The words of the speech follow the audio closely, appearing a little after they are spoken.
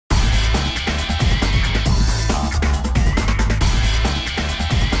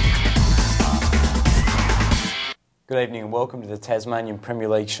Good evening and welcome to the Tasmanian Premier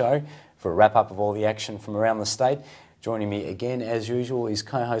League show for a wrap-up of all the action from around the state. Joining me again, as usual, is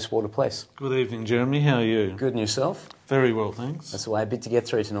co-host Walter Pless. Good evening, Jeremy. How are you? Good, and yourself? Very well, thanks. That's the way, a bit to get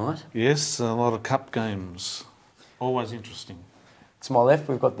through tonight. Yes, a lot of cup games. Always interesting. To my left,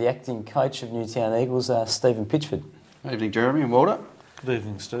 we've got the acting coach of Newtown Eagles, Stephen Pitchford. Good evening, Jeremy and Walter. Good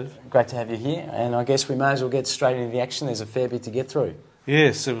evening, Steve. Great to have you here, and I guess we may as well get straight into the action. There's a fair bit to get through.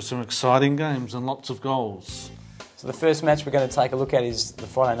 Yes, there were some exciting games and lots of goals. So the first match we're going to take a look at is the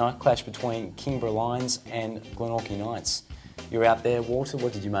Friday night clash between Kingborough Lions and Glenorchy Knights. You're out there, Walter.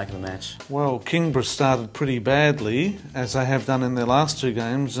 What did you make of the match? Well, Kingborough started pretty badly, as they have done in their last two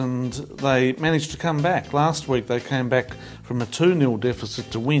games, and they managed to come back. Last week they came back from a 2-0 deficit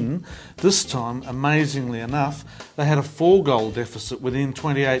to win. This time, amazingly enough, they had a 4-goal deficit within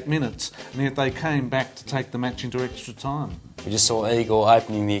 28 minutes, and yet they came back to take the match into extra time. We just saw Eagle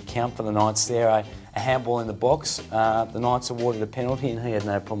opening the account for the Knights there, a handball in the box. The Knights awarded a penalty and he had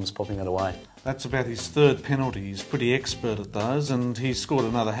no problems popping it away. That's about his third penalty. He's pretty expert at those, and he scored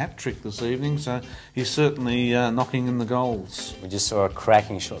another hat-trick this evening, so he's certainly knocking in the goals. We just saw a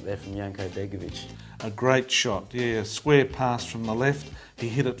cracking shot there from Janko Begovic. A great shot, yeah. A square pass from the left. He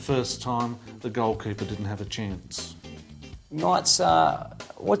hit it first time. The goalkeeper didn't have a chance. Knights,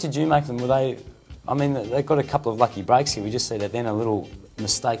 what did you make of them? Were they... I mean, they got a couple of lucky breaks here. We just see that then a little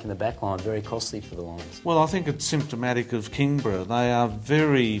mistake in the back line, very costly for the Lions. Well, I think it's symptomatic of Kingborough. They are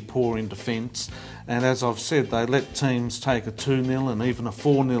very poor in defence, and as I've said, they let teams take a 2-0 and even a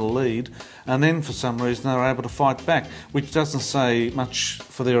 4-0 lead, and then for some reason they were able to fight back, which doesn't say much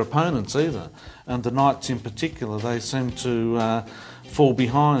for their opponents either. And the Knights in particular, they seem to fall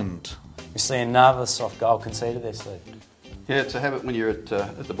behind. We see another soft goal conceded there, Steve. Yeah, it's a habit when you're at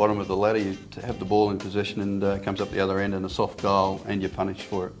the bottom of the ladder, you to have the ball in possession and comes up the other end and a soft goal and you're punished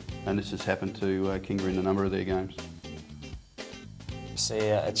for it. And this has happened to Kingborough in a number of their games. You see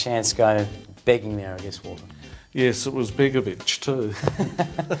a chance go begging there, I guess, Walter. Yes, it was Begovic too.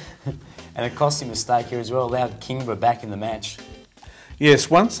 And a costly mistake here as well, allowed Kingborough back in the match. Yes,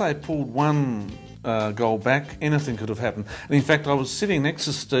 once they pulled one goal back, anything could have happened. And in fact, I was sitting next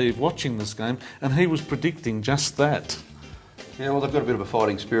to Steve watching this game and he was predicting just that. Yeah, well, they've got a bit of a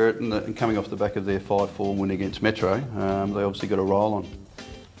fighting spirit, and coming off the back of their 5-4 win against Metro, they obviously got a roll on.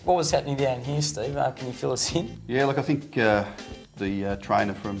 What was happening down here, Steve? Can you fill us in? Yeah, look, I think the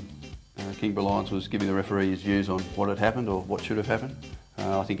trainer from Kingborough Lions was giving the referee his views on what had happened or what should have happened.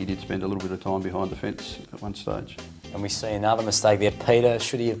 I think he did spend a little bit of time behind the fence at one stage. And we see another mistake there. Peter,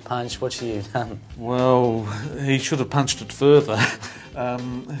 should he have punched? What should he have done? Well, he should have punched it further.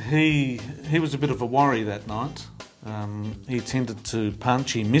 He was a bit of a worry that night. He tended to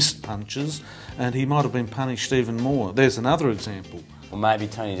punch, he missed punches, and he might have been punished even more. There's another example. Well, maybe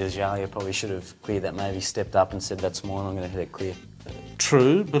Tony Dejalia probably should have cleared that, maybe stepped up and said, that's mine, I'm going to hit it clear.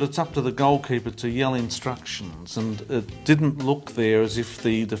 True, but it's up to the goalkeeper to yell instructions, and it didn't look there as if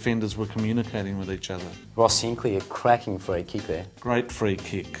the defenders were communicating with each other. Ross Hinckley, a cracking free kick there. Great free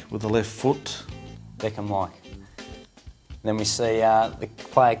kick with the left foot. Beckham-like. Then we see the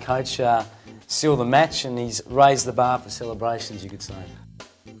player coach seal the match, and he's raised the bar for celebrations, you could say.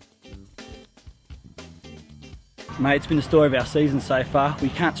 Mate, it's been the story of our season so far. We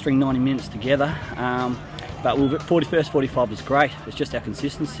can't string 90 minutes together, but 45 was great. It's just our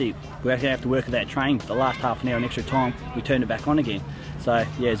consistency. We're going to have to work at that training. The last half an hour and extra time, we turned it back on again. So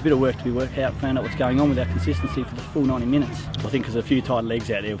yeah, it's a bit of work to be worked out, find out what's going on with our consistency for the full 90 minutes. I think there's a few tight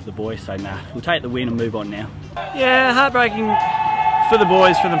legs out there with the boys, so nah, we'll take the win and move on now. Yeah, heartbreaking for the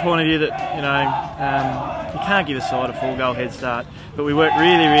boys from the point of view that, you know, you can't give a side a 4-goal head start, but we worked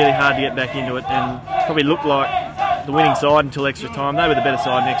really, really hard to get back into it and probably looked like the winning side until extra time. They were the better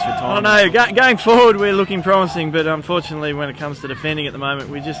side in extra time. I don't know, going forward we're looking promising, but unfortunately when it comes to defending at the moment,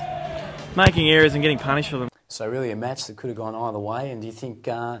 we're just making errors and getting punished for them. So really a match that could have gone either way, and do you think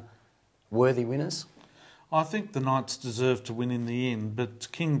worthy winners? I think the Knights deserved to win in the end, but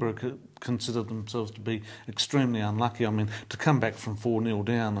Kingborough considered themselves to be extremely unlucky. I mean, to come back from 4-0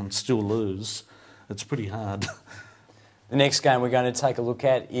 down and still lose, it's pretty hard. The next game we're going to take a look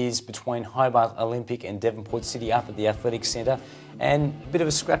at is between Hobart Olympic and Devonport City up at the Athletics Centre, and a bit of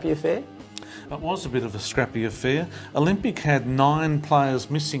a scrappy affair. It was a bit of a scrappy affair. Olympic had 9 players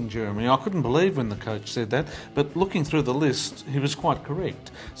missing, Jeremy. I couldn't believe when the coach said that, but looking through the list, he was quite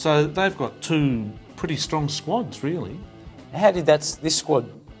correct. So they've got 2 pretty strong squads, really. How did this squad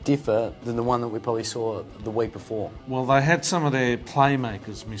differ than the one that we probably saw the week before? Well, they had some of their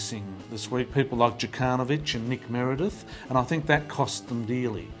playmakers missing this week, people like Djukanovic and Nick Meredith, and I think that cost them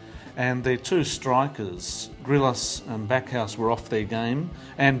dearly. and their two strikers, Grillis and Backhouse, were off their game,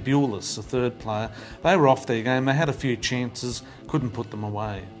 and Bulis, the third player, they were off their game. They had a few chances, couldn't put them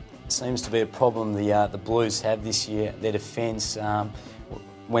away. Seems to be a problem the Blues have this year. Their defence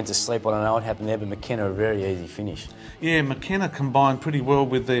went to sleep. I don't know what happened there, but McKenna a very easy finish. Yeah, McKenna combined pretty well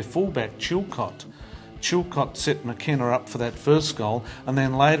with their fullback, Chilcott. Chilcott set McKenna up for that first goal, and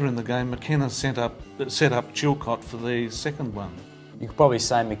then later in the game, McKenna set up Chilcott for the second one. You could probably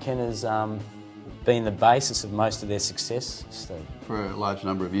say McKenna's been the basis of most of their success, Steve. For a large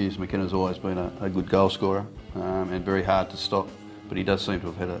number of years, McKenna's always been a good goal scorer and very hard to stop, but he does seem to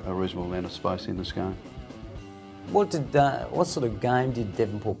have had a reasonable amount of space in this game. What sort of game did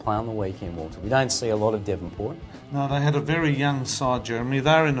Devonport play on the weekend, Walter? We don't see a lot of Devonport. No, they had a very young side, Jeremy.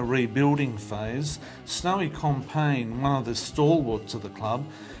 They're in a rebuilding phase. Snowy Compain, one of the stalwarts of the club,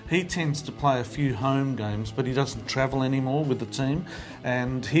 he tends to play a few home games, but he doesn't travel anymore with the team,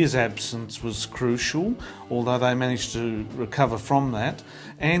 and his absence was crucial, although they managed to recover from that.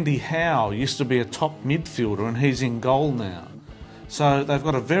 Andy Howe used to be a top midfielder, and he's in goal now. So they've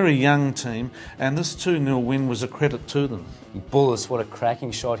got a very young team, and this 2-0 win was a credit to them. Bullis, what a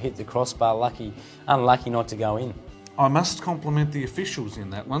cracking shot, hit the crossbar, unlucky not to go in. I must compliment the officials in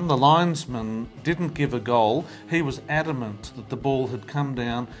that one. The linesman didn't give a goal. He was adamant that the ball had come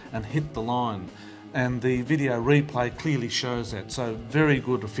down and hit the line, and the video replay clearly shows that, so very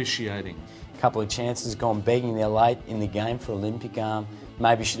good officiating. A couple of chances gone begging there late in the game for Olympic.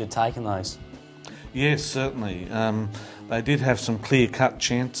 Maybe should have taken those. Yes, certainly. They did have some clear-cut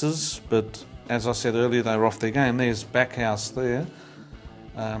chances, but as I said earlier, they were off their game. There's Backhouse there,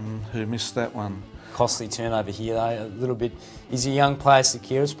 who missed that one. Costly turnover here though, a little bit. He's a young player,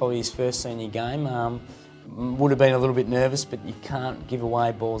 Sakira, it's probably his first senior game. Would have been a little bit nervous, but you can't give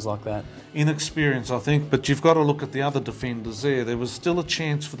away balls like that. Inexperience, I think, but you've got to look at the other defenders there. There was still a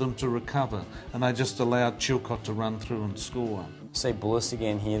chance for them to recover, and they just allowed Chilcott to run through and score. See Bullis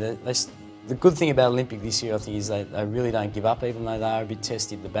again here. The good thing about Olympic this year, I think, is they really don't give up, even though they are a bit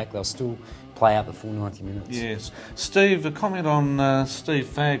testy at the back. They'll still play out the full 90 minutes. Yes. Steve, a comment on Steve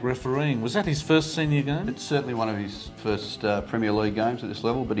Fagg refereeing. Was that his first senior game? It's certainly one of his first Premier League games at this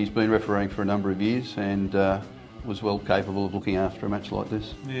level, but he's been refereeing for a number of years and was well capable of looking after a match like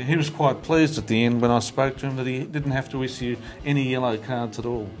this. Yeah, he was quite pleased at the end when I spoke to him that he didn't have to issue any yellow cards at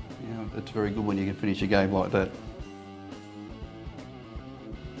all. Yeah, it's very good when you can finish a game like that.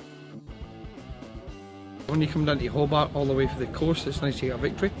 When you come down to Hobart all the way for the coast, it's nice to get a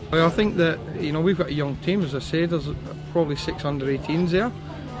victory. I think that, you know, we've got a young team, as I said, there's probably 6 under-18s there.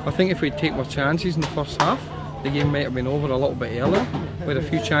 I think if we'd take more chances in the first half, the game might have been over a little bit earlier. We had a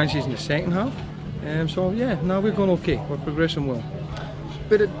few chances in the second half. So yeah, no, we're going okay, we're progressing well.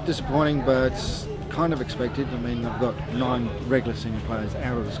 Bit disappointing, but kind of expected. I mean, I've got 9 regular senior players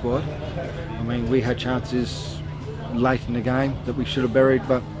out of the squad. I mean, we had chances late in the game that we should have buried,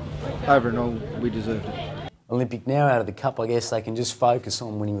 but over and all, we deserved it. Olympic now out of the cup, I guess they can just focus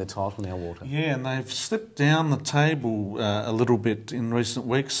on winning the title now, Walter. Yeah, and they've slipped down the table a little bit in recent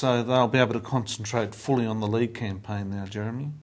weeks, so they'll be able to concentrate fully on the league campaign now, Jeremy.